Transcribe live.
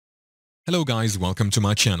Hello guys, welcome to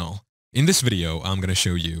my channel. In this video, I'm going to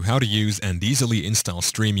show you how to use and easily install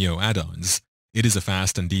Stremio add-ons. It is a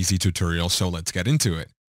fast and easy tutorial, so let's get into it.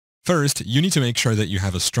 First, you need to make sure that you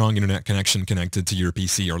have a strong internet connection connected to your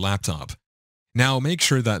PC or laptop. Now, make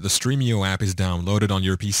sure that the Stremio app is downloaded on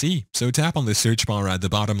your PC, so tap on the search bar at the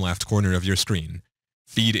bottom left corner of your screen.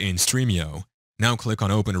 Feed in Stremio. Now click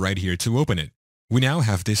on Open right here to open it. We now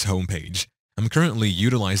have this homepage. I'm currently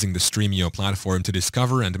utilizing the Stremio platform to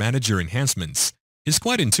discover and manage your enhancements. It's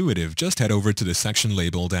quite intuitive, just head over to the section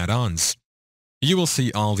labeled Add-ons. You will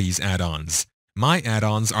see all these add-ons. My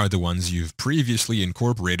add-ons are the ones you've previously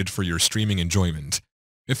incorporated for your streaming enjoyment.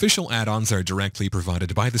 Official add-ons are directly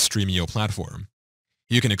provided by the Stremio platform.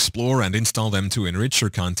 You can explore and install them to enrich your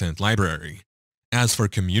content library. As for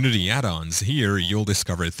community add-ons, here you'll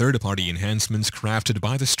discover third-party enhancements crafted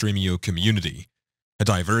by the Stremio community. A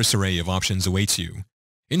diverse array of options awaits you.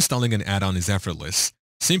 Installing an add-on is effortless.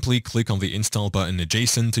 Simply click on the install button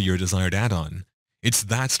adjacent to your desired add-on. It's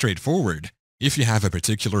that straightforward. If you have a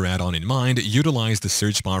particular add-on in mind, utilize the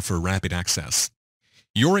search bar for rapid access.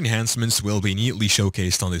 Your enhancements will be neatly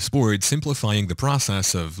showcased on this board, simplifying the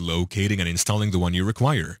process of locating and installing the one you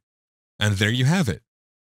require. And there you have it.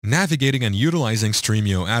 Navigating and utilizing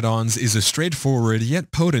Stremio add-ons is a straightforward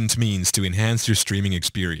yet potent means to enhance your streaming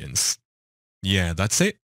experience. Yeah, that's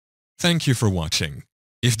it. Thank you for watching.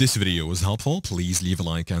 If this video was helpful, please leave a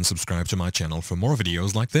like and subscribe to my channel for more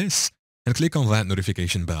videos like this. And click on that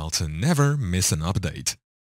notification bell to never miss an update.